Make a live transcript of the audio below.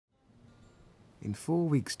In 4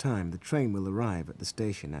 weeks' time, the train will arrive at the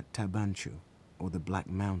station at Tabanchu, or the Black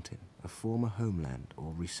Mountain, a former homeland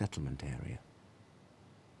or resettlement area.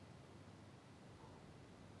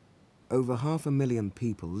 Over 500,000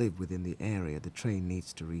 people live within the area the train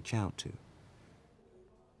needs to reach out to.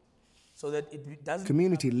 So that it doesn't.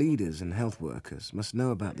 Community leaders and health workers must know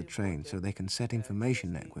about the train so they can set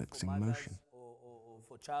information networks in motion. Or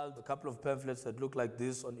for child, a couple of pamphlets that look like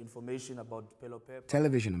this on information about Pelopep.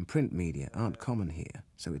 Television and print media aren't common here,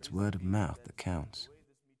 so it's word of mouth that counts.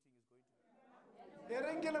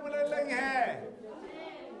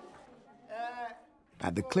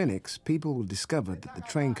 At the clinics, people will discover that the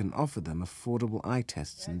train can offer them affordable eye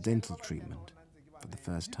tests and dental treatment for the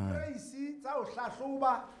first time.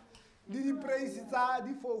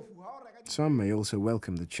 Some may also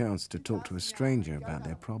welcome the chance to talk to a stranger about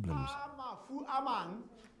their problems.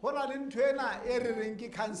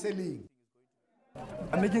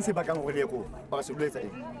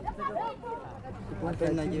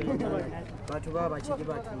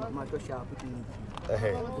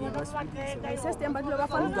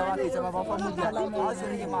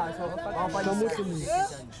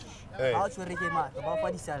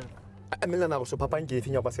 Amela go so papa nke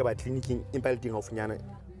finya ba se ba clinicing impel ding of nyana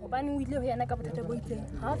Obani o ile ho yana ka bothata bo itseng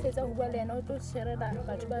ha fetsa ho bua le yena o tlo sherela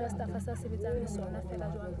batho ba staff sa sebetsang le sona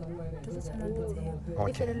fela jwang ntse tshwana le tseo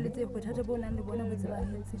e felelletse bothata bo nang le bona bo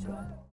tsebahetse jwang.